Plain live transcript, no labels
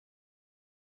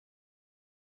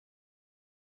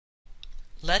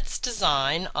Let's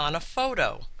design on a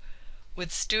photo.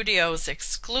 With Studio's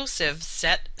exclusive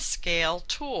Set Scale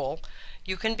tool,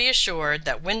 you can be assured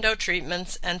that window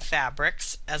treatments and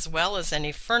fabrics, as well as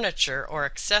any furniture or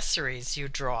accessories you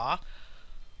draw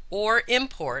or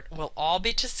import, will all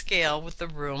be to scale with the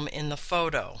room in the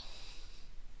photo.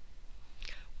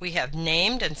 We have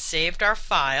named and saved our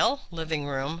file, Living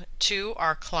Room, to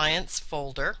our Clients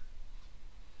folder,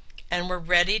 and we're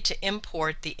ready to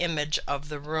import the image of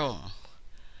the room.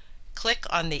 Click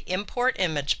on the Import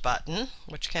Image button,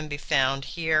 which can be found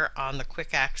here on the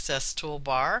Quick Access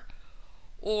toolbar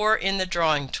or in the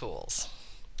Drawing Tools.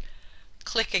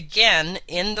 Click again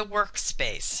in the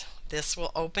workspace. This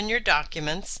will open your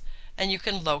documents and you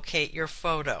can locate your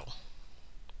photo.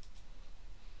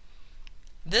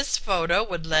 This photo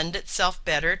would lend itself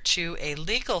better to a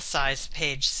legal size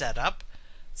page setup,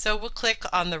 so we'll click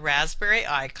on the raspberry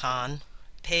icon,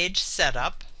 Page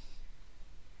Setup,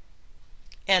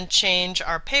 and change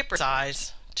our paper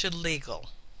size to legal.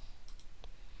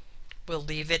 We'll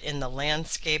leave it in the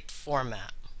landscape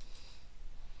format.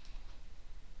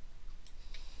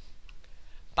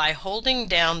 By holding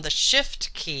down the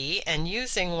Shift key and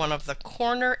using one of the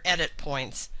corner edit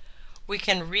points, we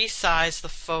can resize the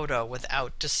photo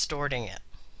without distorting it.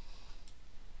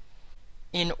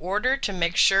 In order to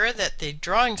make sure that the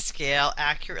drawing scale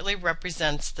accurately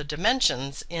represents the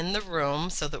dimensions in the room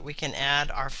so that we can add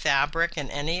our fabric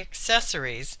and any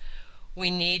accessories,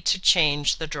 we need to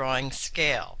change the drawing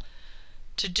scale.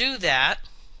 To do that,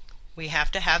 we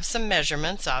have to have some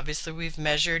measurements. Obviously, we've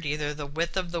measured either the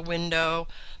width of the window,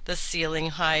 the ceiling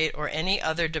height, or any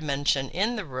other dimension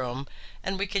in the room,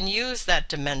 and we can use that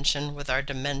dimension with our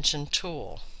dimension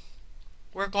tool.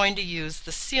 We're going to use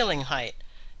the ceiling height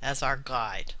as our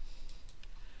guide.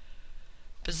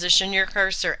 Position your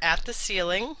cursor at the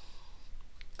ceiling,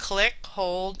 click,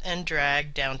 hold, and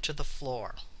drag down to the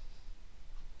floor.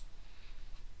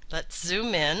 Let's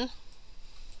zoom in,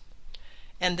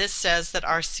 and this says that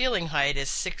our ceiling height is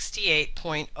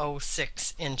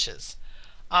 68.06 inches.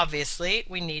 Obviously,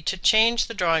 we need to change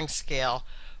the drawing scale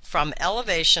from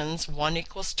elevations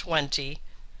 1=20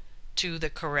 to the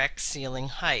correct ceiling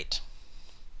height.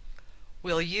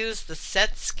 We'll use the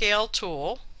Set Scale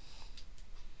tool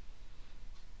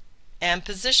and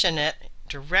position it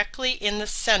directly in the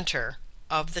center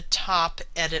of the top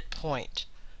edit point.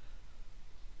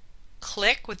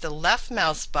 Click with the left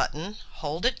mouse button,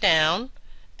 hold it down,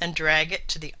 and drag it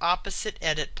to the opposite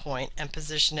edit point and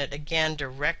position it again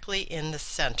directly in the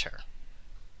center.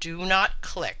 Do not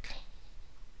click.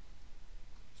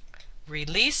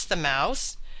 Release the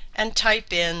mouse and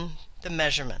type in the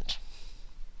measurement.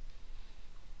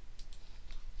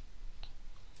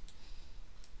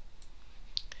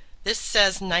 This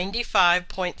says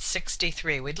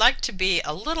 95.63. We'd like to be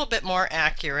a little bit more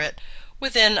accurate,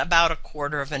 within about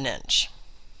 1/4 of an inch.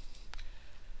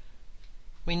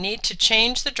 We need to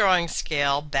change the drawing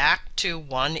scale back to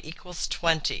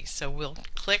 1=20. So we'll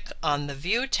click on the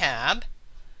View tab,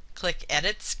 click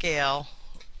Edit Scale,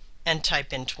 and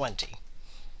type in 20.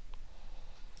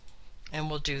 And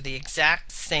we'll do the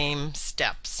exact same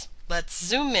steps. Let's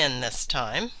zoom in this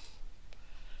time.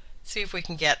 See if we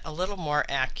can get a little more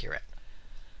accurate.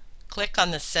 Click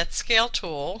on the Set Scale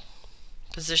tool,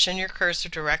 position your cursor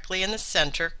directly in the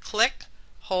center, click,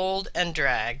 hold, and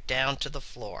drag down to the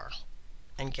floor,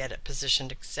 and get it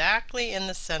positioned exactly in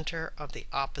the center of the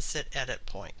opposite edit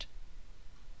point.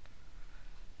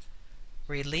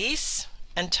 Release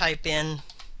and type in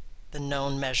the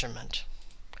known measurement.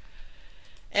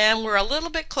 And we're a little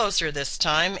bit closer this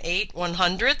time,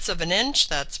 8/100ths of an inch.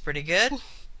 That's pretty good.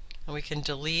 And we can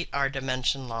delete our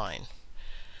dimension line.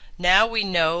 Now we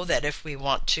know that if we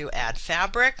want to add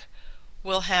fabric,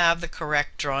 we'll have the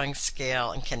correct drawing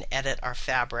scale and can edit our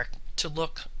fabric to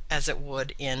look as it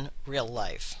would in real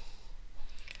life.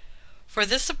 For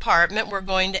this apartment, we're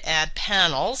going to add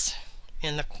panels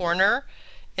in the corner,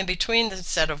 in between the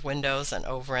set of windows, and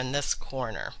over in this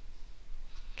corner.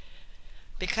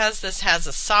 Because this has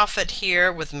a soffit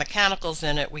here with mechanicals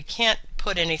in it, we can't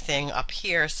put anything up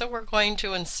here, so we're going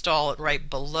to install it right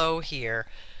below here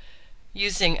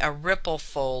using a ripple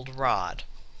fold rod.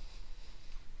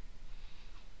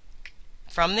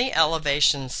 From the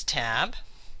Elevations tab,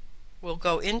 we'll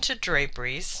go into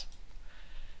Draperies,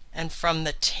 and from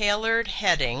the Tailored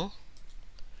heading,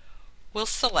 we'll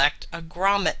select a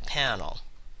grommet panel.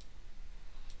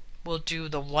 We'll do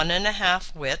the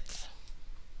 1.5 width,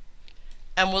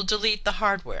 and we'll delete the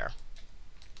hardware.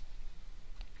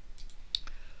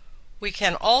 We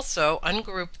can also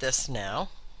ungroup this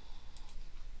now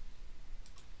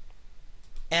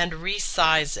and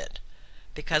resize it.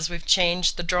 Because we've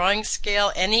changed the drawing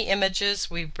scale, any images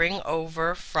we bring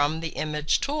over from the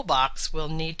image toolbox will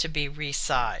need to be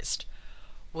resized.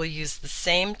 We'll use the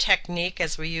same technique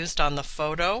as we used on the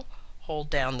photo. Hold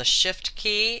down the Shift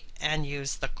key and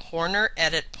use the corner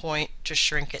edit point to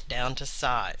shrink it down to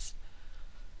size.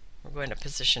 We're going to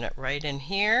position it right in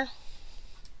here.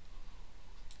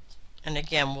 And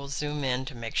again, we'll zoom in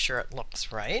to make sure it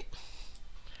looks right.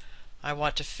 I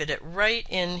want to fit it right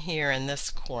in here in this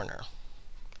corner,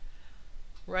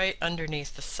 right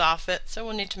underneath the soffit, so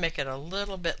we'll need to make it a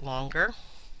little bit longer,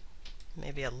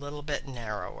 maybe a little bit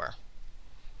narrower.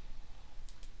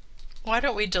 Why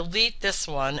don't we delete this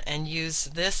one and use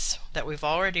this that we've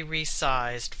already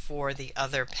resized for the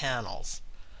other panels.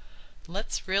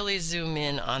 Let's really zoom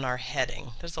in on our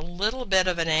heading. There's a little bit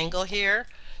of an angle here,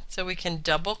 so we can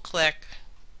double click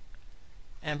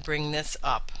and bring this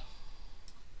up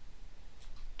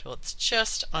till it's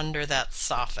just under that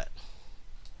soffit.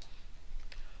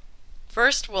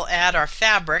 First we'll add our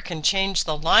fabric and change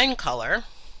the line color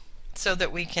so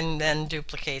that we can then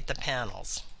duplicate the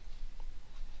panels.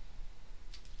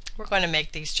 We're going to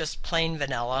make these just plain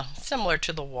vanilla, similar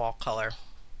to the wall color.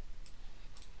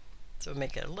 So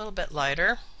make it a little bit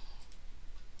lighter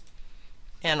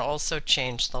and also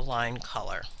change the line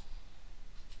color.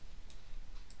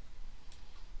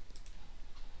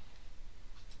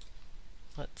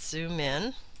 Let's zoom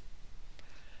in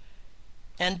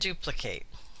and duplicate.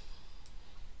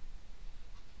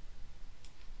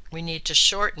 We need to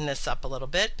shorten this up a little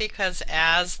bit because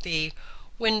as the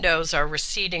windows are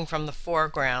receding from the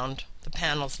foreground, the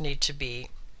panels need to be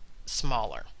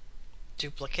smaller.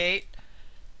 Duplicate.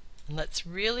 And let's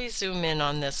really zoom in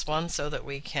on this one so that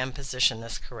we can position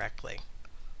this correctly.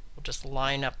 We'll just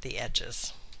line up the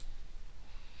edges.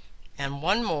 And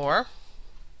one more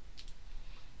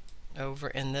over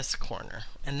in this corner,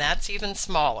 and that's even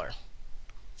smaller.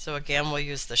 So again, we'll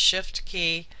use the Shift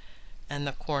key and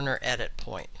the corner edit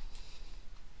point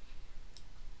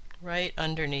right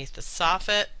underneath the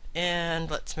soffit, and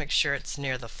let's make sure it's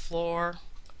near the floor,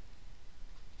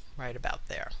 right about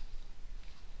there.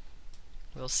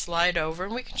 We'll slide over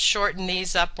and we can shorten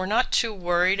these up. We're not too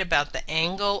worried about the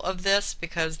angle of this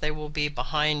because they will be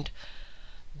behind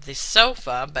the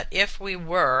sofa, but if we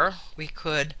were, we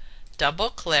could double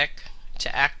click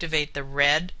to activate the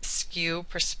red skew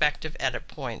perspective edit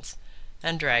points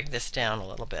and drag this down a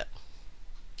little bit.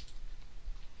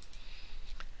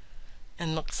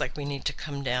 And looks like we need to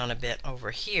come down a bit over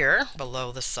here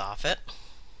below the soffit.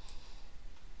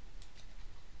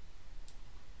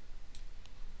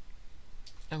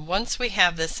 And once we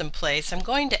have this in place, I'm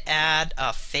going to add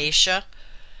a fascia.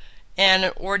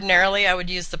 And ordinarily I would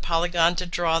use the polygon to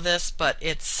draw this, but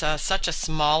it's such a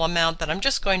small amount that I'm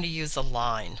just going to use a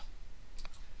line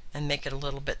and make it a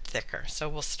little bit thicker. So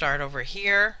we'll start over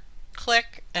here,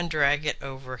 click, and drag it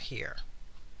over here.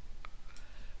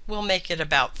 We'll make it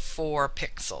about 4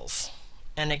 pixels.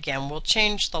 And again, we'll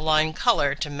change the line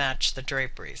color to match the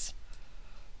draperies.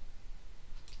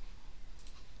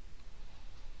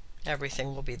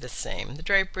 Everything will be the same. The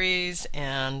draperies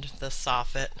and the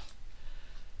soffit.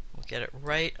 We'll get it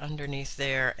right underneath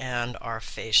there, and our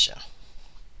fascia.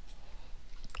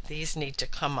 These need to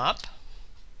come up.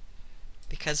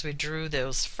 Because we drew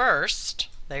those first,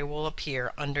 they will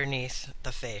appear underneath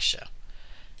the fascia.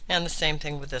 And the same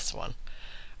thing with this one.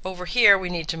 Over here we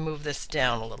need to move this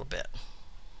down a little bit.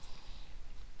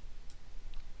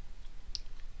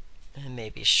 And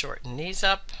maybe shorten these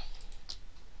up.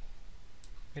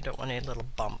 We don't want any little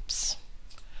bumps.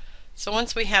 So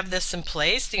once we have this in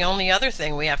place, the only other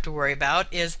thing we have to worry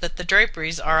about is that the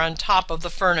draperies are on top of the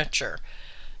furniture.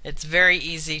 It's very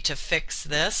easy to fix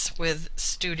this with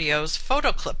Studio's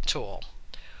Photo Clip tool.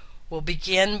 We'll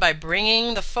begin by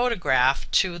bringing the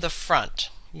photograph to the front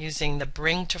using the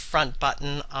Bring to Front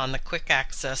button on the Quick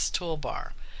Access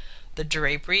toolbar. The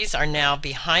draperies are now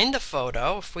behind the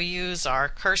photo. If we use our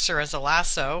cursor as a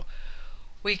lasso,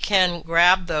 we can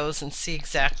grab those and see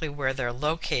exactly where they're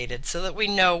located so that we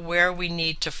know where we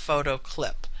need to photo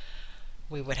clip.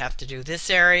 We would have to do this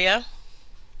area,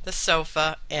 the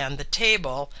sofa, and the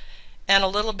table, and a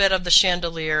little bit of the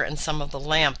chandelier and some of the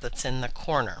lamp that's in the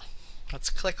corner. Let's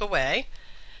click away,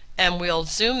 and we'll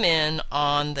zoom in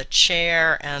on the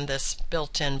chair and this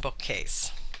built-in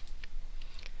bookcase.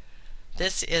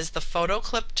 This is the Photo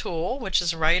Clip tool, which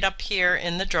is right up here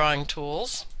in the drawing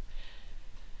tools.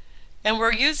 And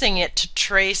we're using it to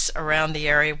trace around the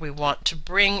area we want to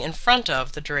bring in front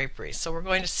of the drapery. So we're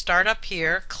going to start up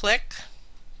here, click,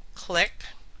 click,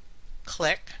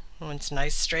 click. Oh, it's a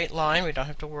nice straight line, we don't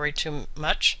have to worry too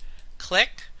much.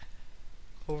 Click,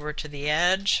 over to the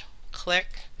edge, click,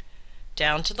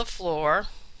 down to the floor,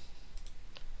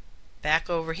 back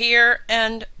over here,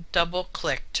 and double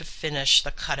click to finish the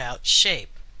cutout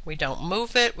shape. We don't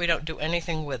move it, we don't do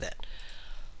anything with it.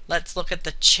 Let's look at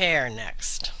the chair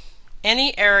next.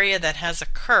 Any area that has a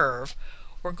curve,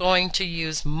 we're going to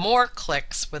use more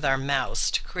clicks with our mouse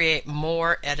to create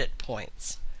more edit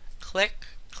points. Click,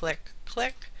 click,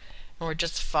 click, and we're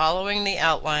just following the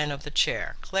outline of the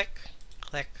chair. Click,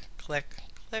 click, click,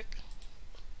 click,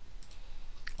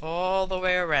 all the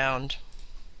way around.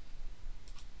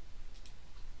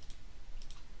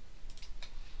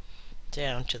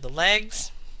 Down to the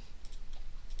legs.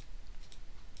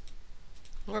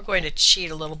 We're going to cheat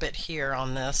a little bit here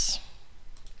on this.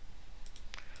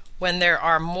 When there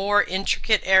are more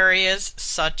intricate areas,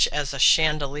 such as a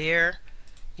chandelier,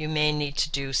 you may need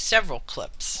to do several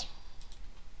clips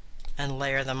and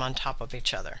layer them on top of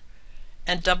each other.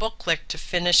 And double click to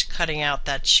finish cutting out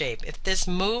that shape. If this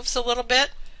moves a little bit,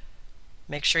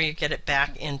 make sure you get it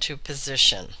back into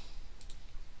position.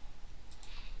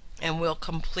 And we'll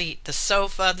complete the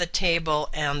sofa, the table,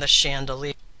 and the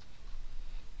chandelier.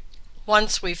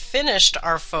 Once we've finished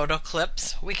our photo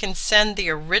clips, we can send the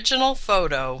original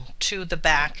photo to the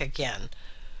back again.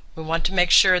 We want to make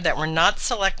sure that we're not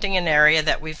selecting an area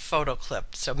that we've photo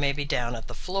clipped, so maybe down at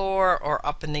the floor or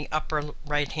up in the upper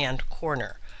right hand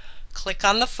corner. Click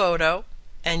on the photo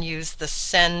and use the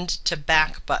Send to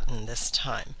Back button this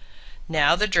time.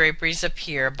 Now the draperies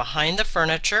appear behind the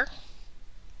furniture,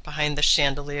 behind the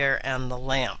chandelier and the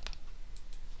lamp.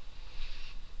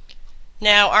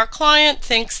 Now our client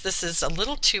thinks this is a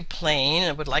little too plain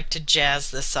and would like to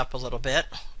jazz this up a little bit.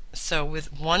 So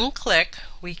with one click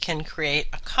we can create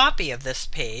a copy of this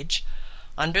page.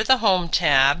 Under the Home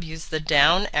tab, use the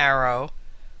down arrow,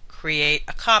 create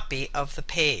a copy of the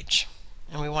page.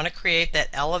 And we want to create that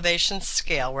elevation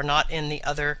scale. We're not in the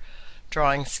other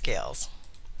drawing scales.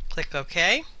 Click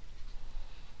OK.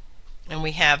 And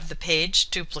we have the page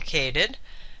duplicated,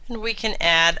 and we can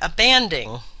add a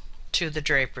banding to the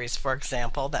draperies, for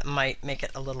example, that might make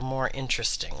it a little more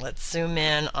interesting. Let's zoom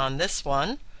in on this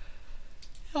one,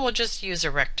 and we'll just use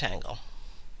a rectangle.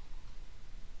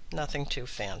 Nothing too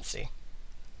fancy.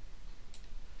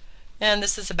 And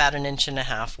this is about 1.5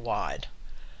 inches wide.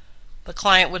 The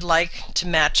client would like to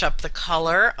match up the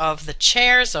color of the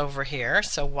chairs over here,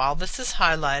 so while this is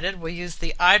highlighted, we'll use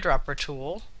the eyedropper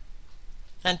tool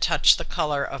and touch the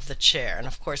color of the chair. And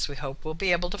of course we hope we'll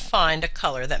be able to find a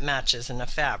color that matches in the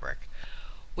fabric.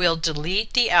 We'll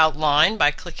delete the outline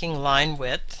by clicking line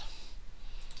width,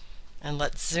 and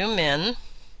let's zoom in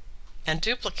and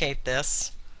duplicate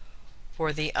this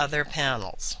for the other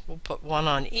panels. We'll put one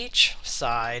on each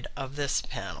side of this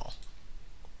panel.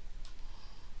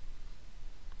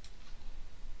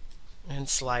 And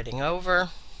sliding over,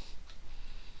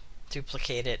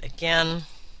 duplicate it again,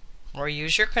 or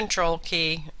use your control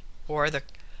key or the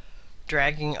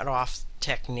dragging it off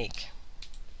technique.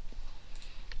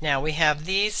 Now we have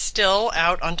these still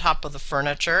out on top of the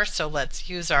furniture, so let's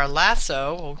use our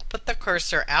lasso. We'll put the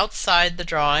cursor outside the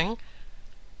drawing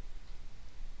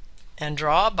and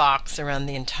draw a box around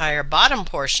the entire bottom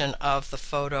portion of the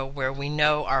photo where we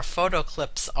know our photo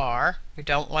clips are. We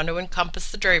don't want to encompass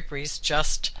the draperies,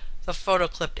 just the photo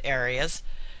clipped areas,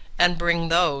 and bring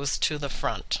those to the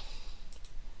front.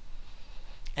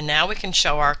 And now we can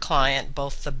show our client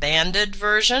both the banded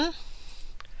version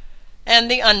and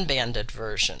the unbanded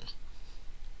version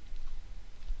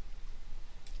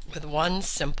with one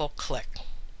simple click.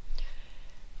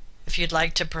 If you'd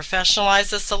like to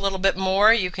professionalize this a little bit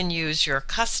more, you can use your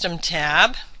Custom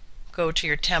tab, go to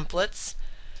your templates,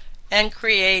 and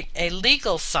create a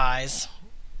legal size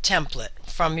template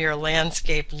from your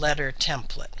landscape letter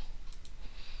template.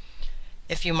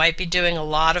 If you might be doing a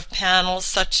lot of panels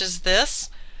such as this,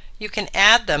 you can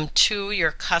add them to your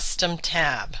Custom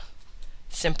tab.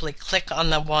 Simply click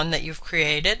on the one that you've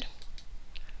created,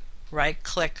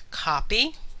 right-click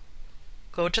Copy,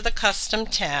 go to the Custom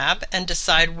tab and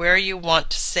decide where you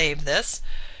want to save this.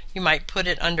 You might put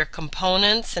it under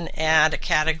Components and add a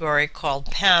category called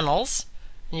Panels,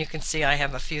 and you can see I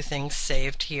have a few things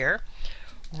saved here.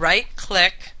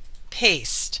 Right-click,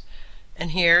 Paste,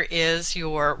 and here is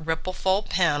your Ripple Fold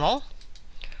panel.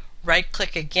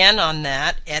 Right-click again on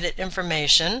that, Edit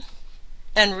Information,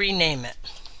 and rename it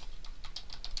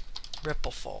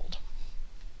Ripple Fold.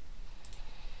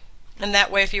 And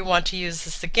that way, if you want to use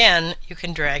this again, you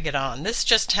can drag it on. This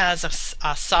just has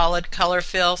a solid color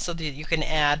fill so that you can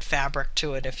add fabric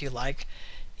to it if you like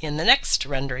in the next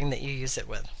rendering that you use it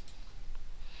with.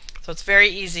 So it's very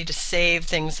easy to save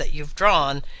things that you've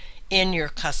drawn in your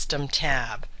Custom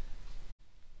tab.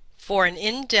 For an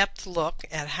in-depth look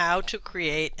at how to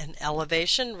create an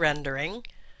elevation rendering,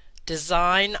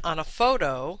 design on a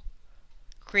photo,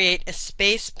 create a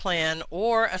space plan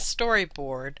or a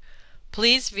storyboard,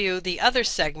 please view the other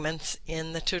segments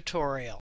in the tutorial.